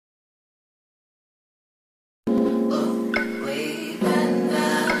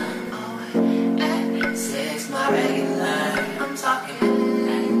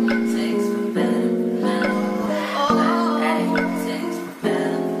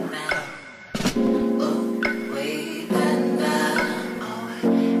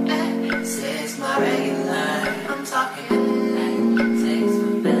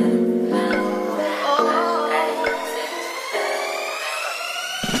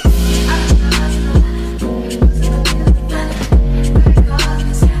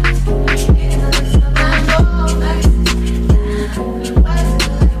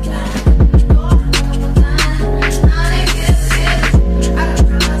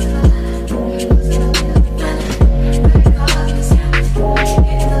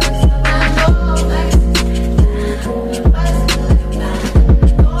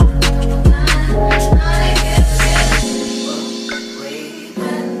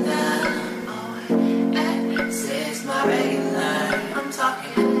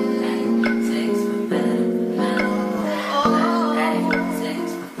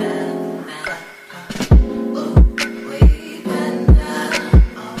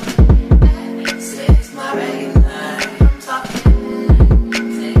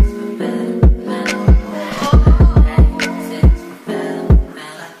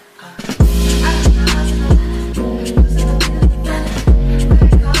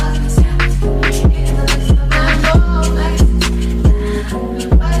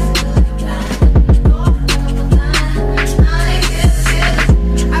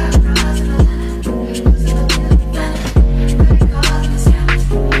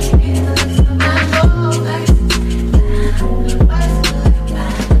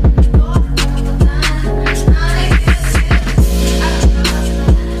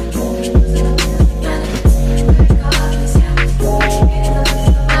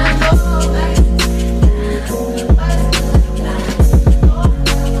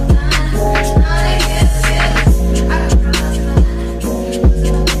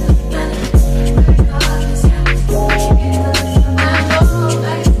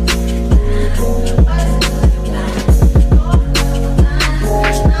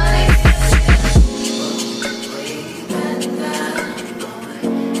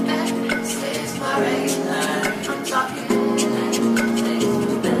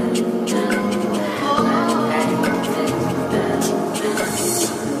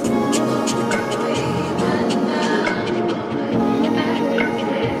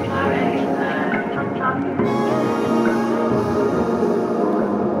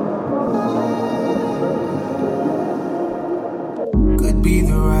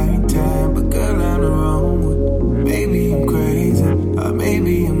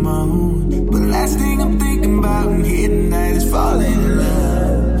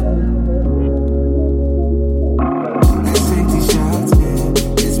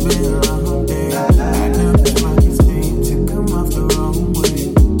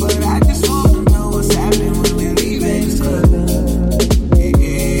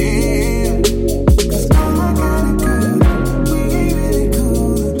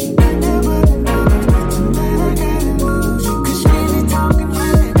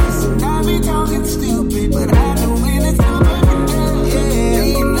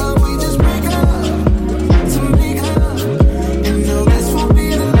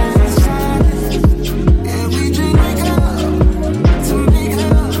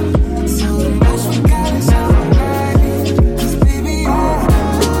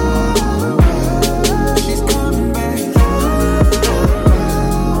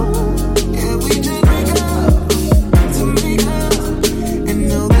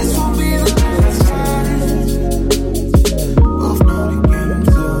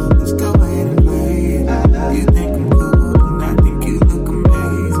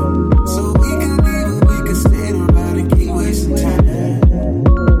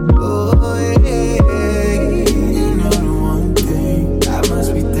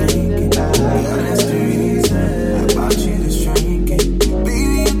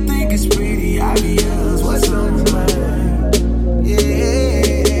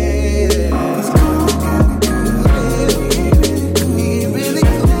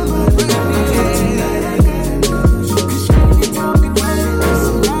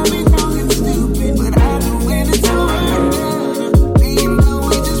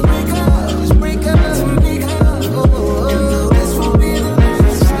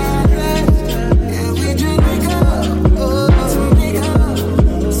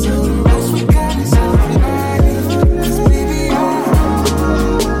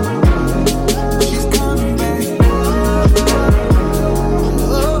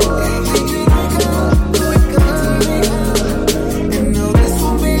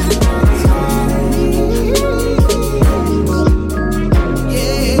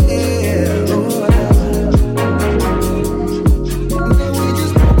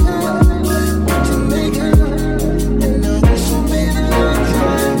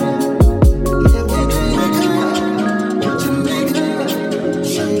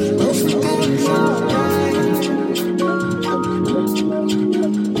You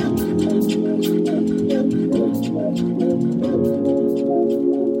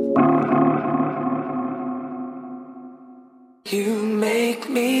make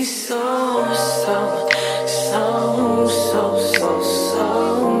me so, so, so, so, so,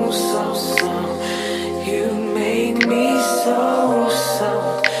 so, so, so. You make me so, so,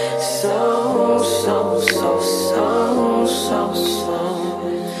 so, so, so, so, so, so.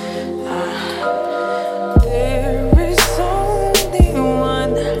 There is only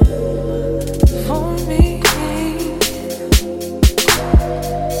one for me.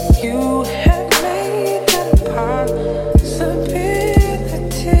 You have made that possibility.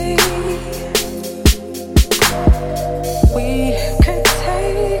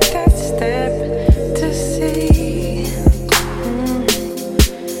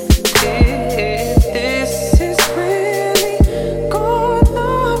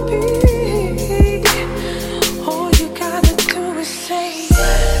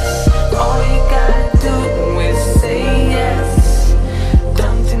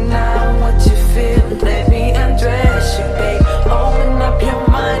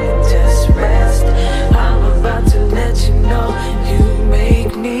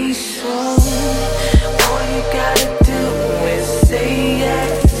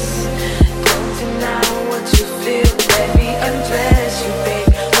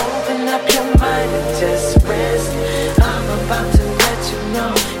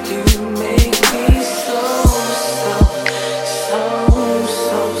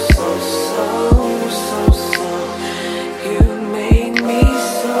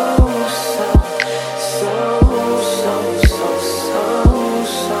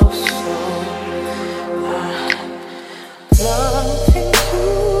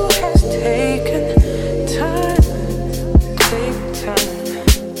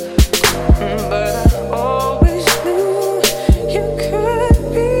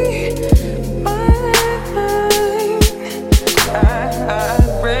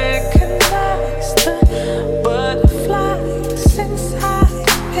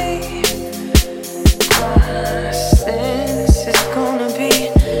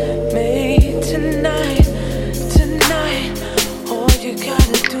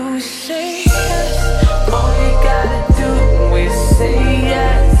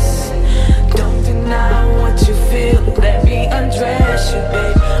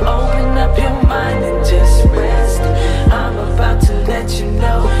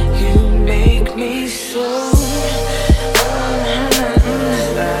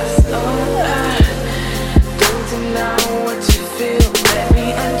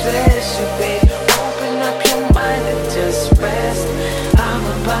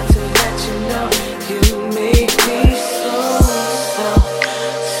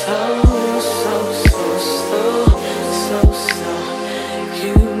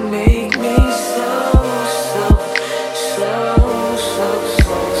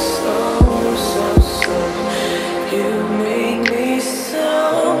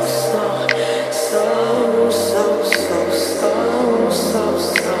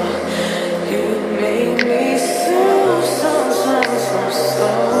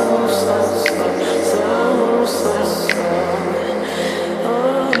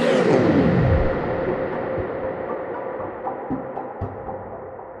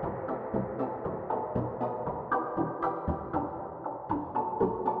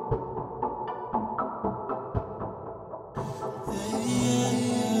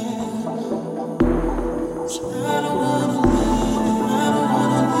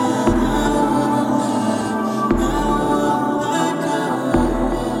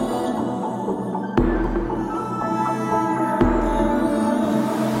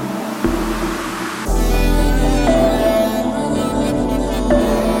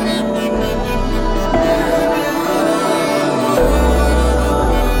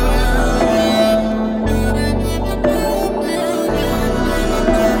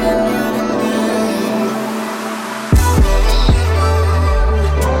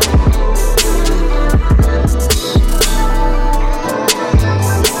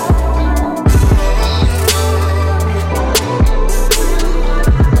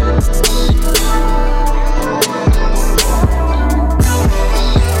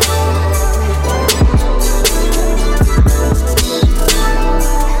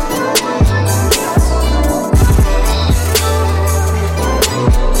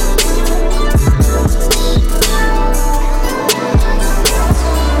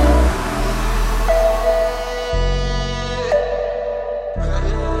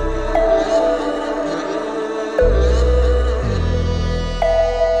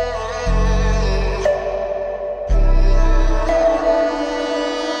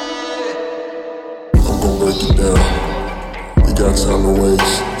 got time to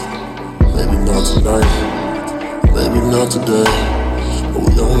waste. Maybe not tonight, maybe not today, but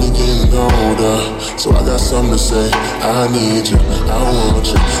we only getting older. So I got something to say. I need you, I want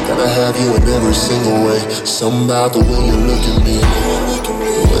you, gotta have you in every single way. Something about the way you look at me,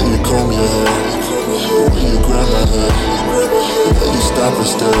 the way you comb your hair, the way you grab my hand, the way you stop and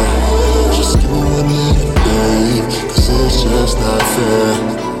stare. Just give me 1 minute, babe, 'cause it's just not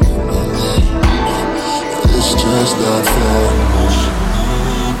fair. It's just not fair.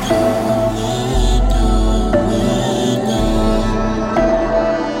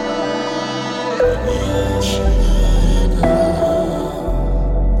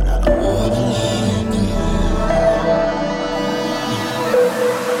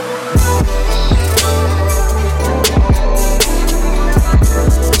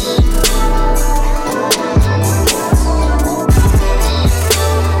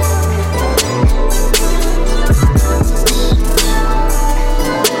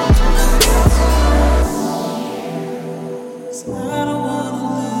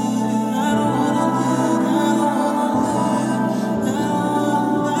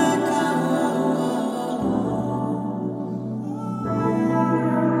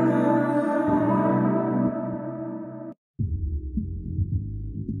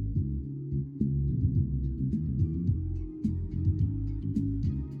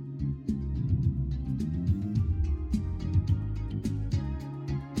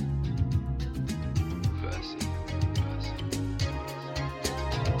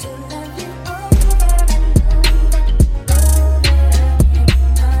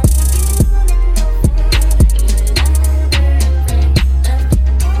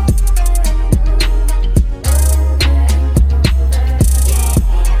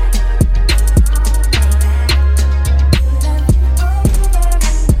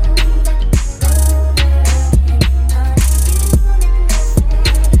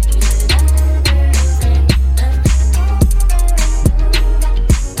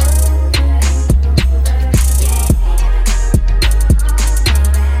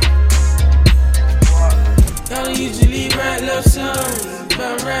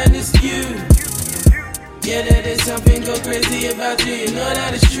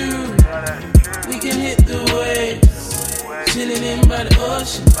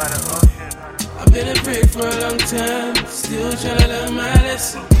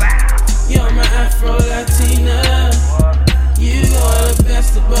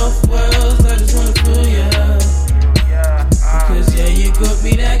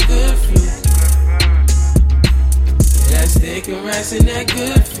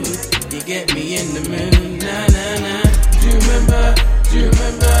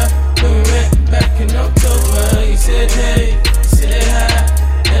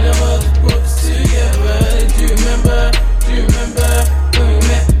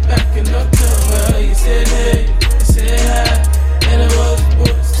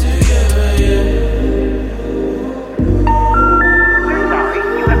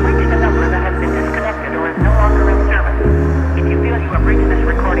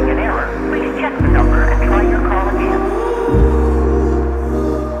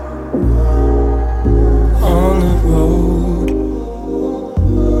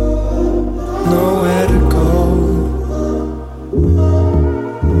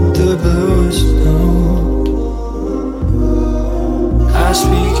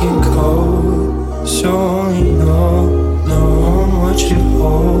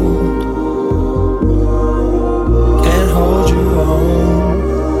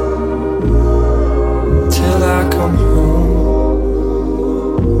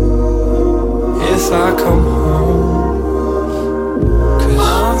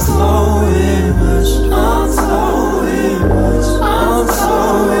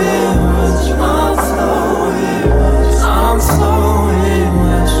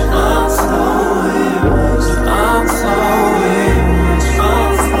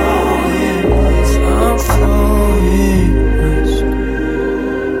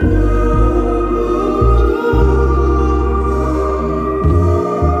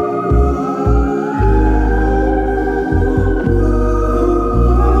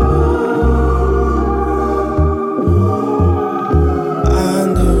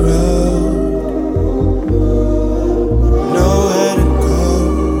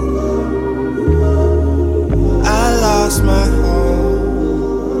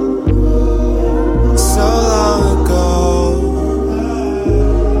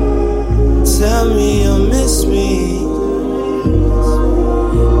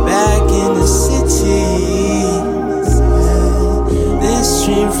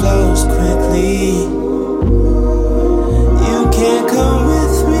 Flows quickly. You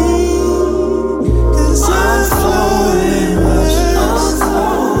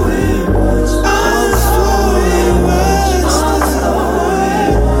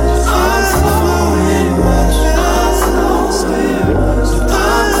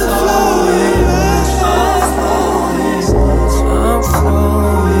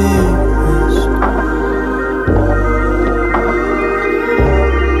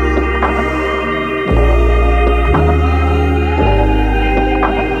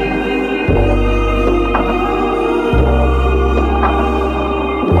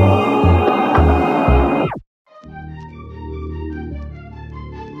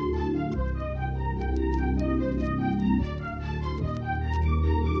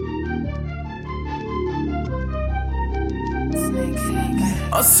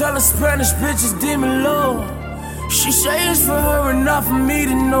I'm telling Spanish bitches, demon low. She say it's for her and not for me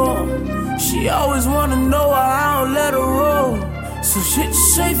to know. She always wanna know why I don't let her roll. So shit you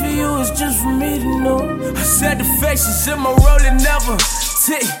say for you is just for me to know. I said the faces in my rolling never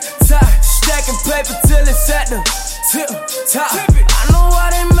tick tock, stacking paper till it's at the tip top. I know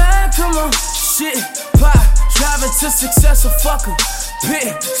why they mad, come on, shit pop. Driving to success, a fucker,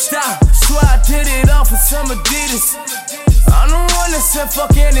 pit stop. Swear I did it all for some Adidas. I'm the one that said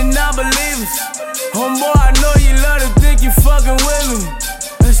fuck any non-believers. Homeboy, I know you love to think you fucking with me.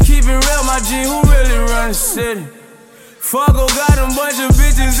 Let's keep it real, my G, who really run the city? Fargo got a bunch of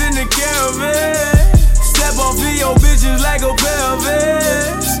bitches in the caravan. Step on VO bitches like a pair of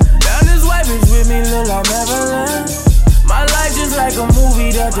Vans. Down this white bitch with me, look like Neverland. My life just like a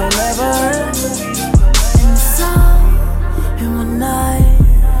movie that you'll never end. In the sun, in one night,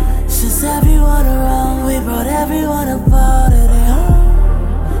 since everyone around, we brought everyone about it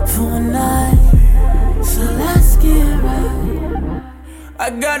home for one night. So let's get right. I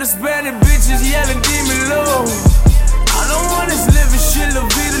got Hispanic bitches yelling demon low. I don't wanna live in shit, la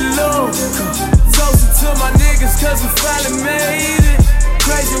vida low. Toasting to my niggas cause we finally made it.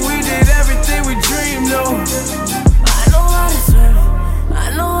 Crazy, we did everything we dreamed of. I know I deserve it,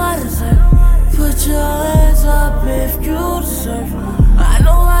 I know I deserve it. Put your hands up if you deserve it. I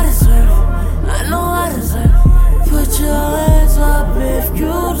know I deserve it, I know I deserve it. Put your hands up if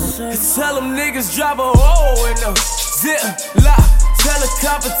you deserve it. Tell them niggas drop a hole in the zip lock. Tell the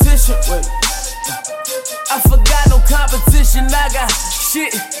competition, wait, I forgot no competition. I got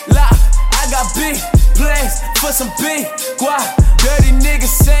shit locked. I got big plans for some big guap. Dirty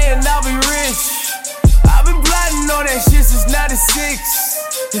niggas saying I'll be rich. I've been plotting on that shit since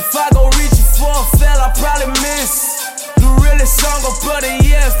 96. If I go reaching for a fell, I probably miss. The realest song of the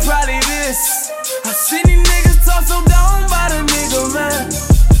year is probably this. I seen these niggas talk so down by the nigga, man.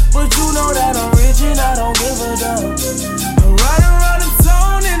 But you know that I'm rich and I don't give a damn. I'm riding around the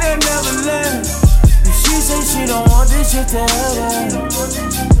town in that Neverland. And she say she don't want this shit to happen.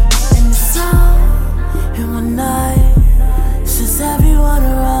 In the sun, in one night, since everyone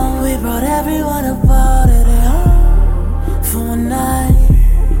around, we brought everyone about it home for one night.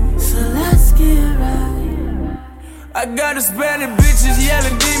 So let's get right. I got Hispanic bitches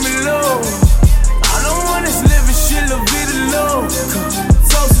yelling demon low. I don't wanna live in shit, la vida low.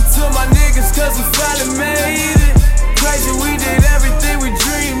 Toasting to my niggas cause we finally made it. Crazy, we did everything we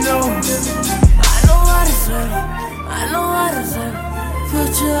dreamed of. I know I deserve it, I know I deserve it.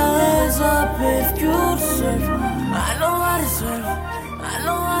 Put your hands up if you deserve it. I know I deserve it, I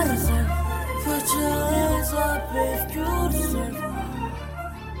know I deserve it. Put your hands up if you deserve it.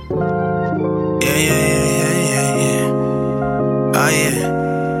 Yeah. Oh yeah.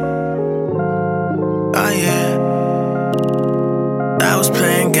 Oh yeah. I was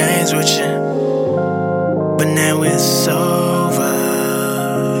playing games with you, but now it's over.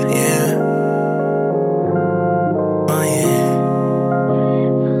 Yeah. Oh yeah.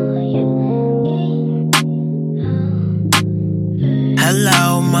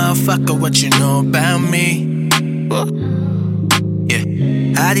 Hello, motherfucker, what you know about me? Yeah.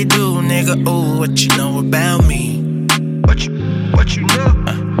 How they do, nigga? Ooh, what you know about me? What you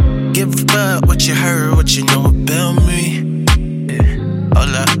know? Give a fuck what you heard, what you know about me? Yeah.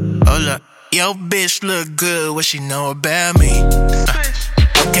 Hold up. Yo, bitch look good, what she know about me?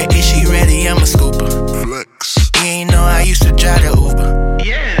 Okay, is she ready? I'm a scooper. Flex. You ain't know I used to drive the Uber.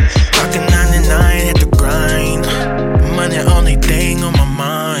 Yes. Rockin' 99, hit the grind. Money only thing on my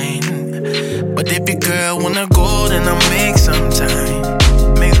mind. But if your girl wanna go, then I'll make some time.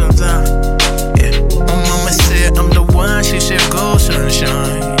 Yeah. My mama said I'm the one, she said go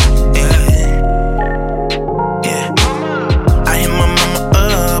sunshine. Yeah. I hit my mama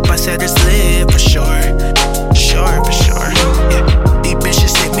up, I said it's lit for sure. Yeah. These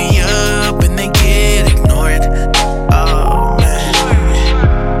bitches hit me up and they get ignored. Oh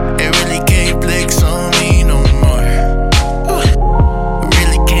man, it really can't flex on me no more. It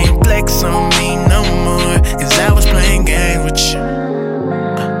really can't flex on me no more. Cause I was playing games with you,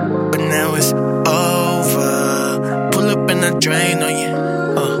 but now it's over. Pull up in the drain on you.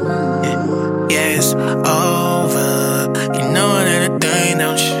 Yeah, it's over. You know that a thing,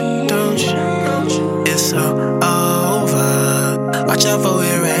 don't you? It's so over. Watch out for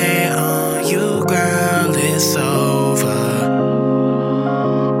it rain on you, girl. It's over.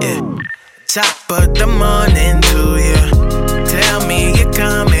 Yeah. Top of the morning to you. Tell me you're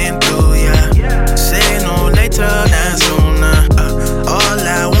coming through, yeah. Say no later than sooner. All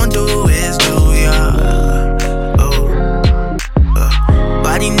I want to do is do ya.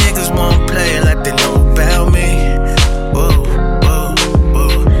 Why these niggas won't play like they know about me? Whoa.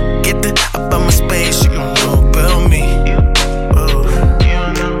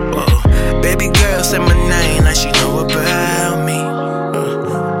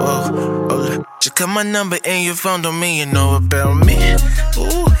 cut my number in your phone, don't mean you know about me.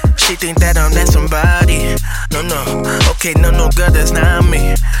 Ooh, she think that I'm that somebody. No, okay, no, girl, that's not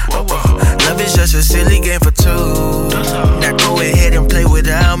me. Whoa. Love is just a silly game for two. Now go ahead and play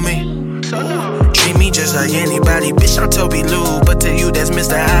without me. Treat me just like anybody, bitch, I'm Toby Lou. But to you, that's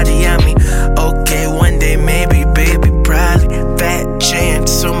Mr. Adiami. Okay, one day, maybe, baby, probably. Fat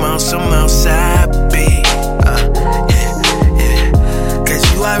chance, somehow, side B. Yeah.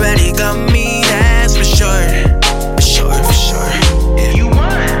 Cause you already got me, that's for sure. For sure. Yeah. You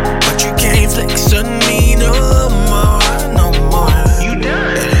won. But you can't flex on me no more. You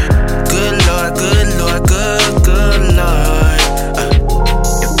done. Yeah. Good Lord.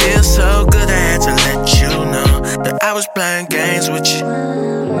 It feels so good, I had to let you know that I was playing games with you.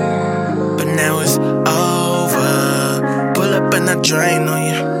 But now it's over. Pull up and I drain on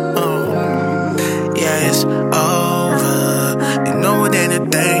you. Oh, yeah, it's over. You know it ain't a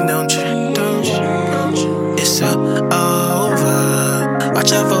thing, don't you?